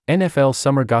NFL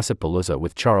Summer Gossip-Palooza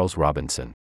with Charles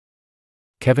Robinson.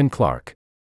 Kevin Clark.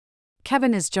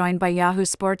 Kevin is joined by Yahoo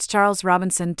Sports' Charles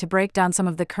Robinson to break down some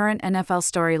of the current NFL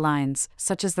storylines,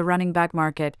 such as the running back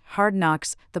market, Hard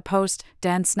Knocks, the post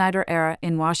Dan Snyder era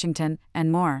in Washington,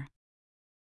 and more.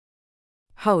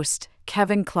 Host,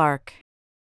 Kevin Clark.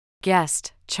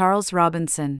 Guest, Charles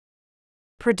Robinson.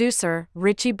 Producer,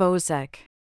 Richie Bozek.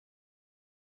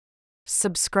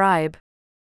 Subscribe.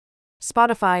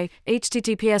 Spotify,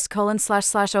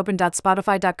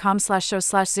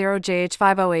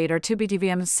 https://open.spotify.com/show/0jh508 or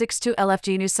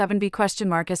 2bdvm62lfg news 7b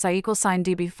 $SI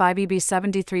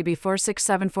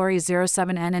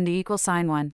 =DB5eb73b4674e07n and E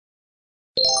 =1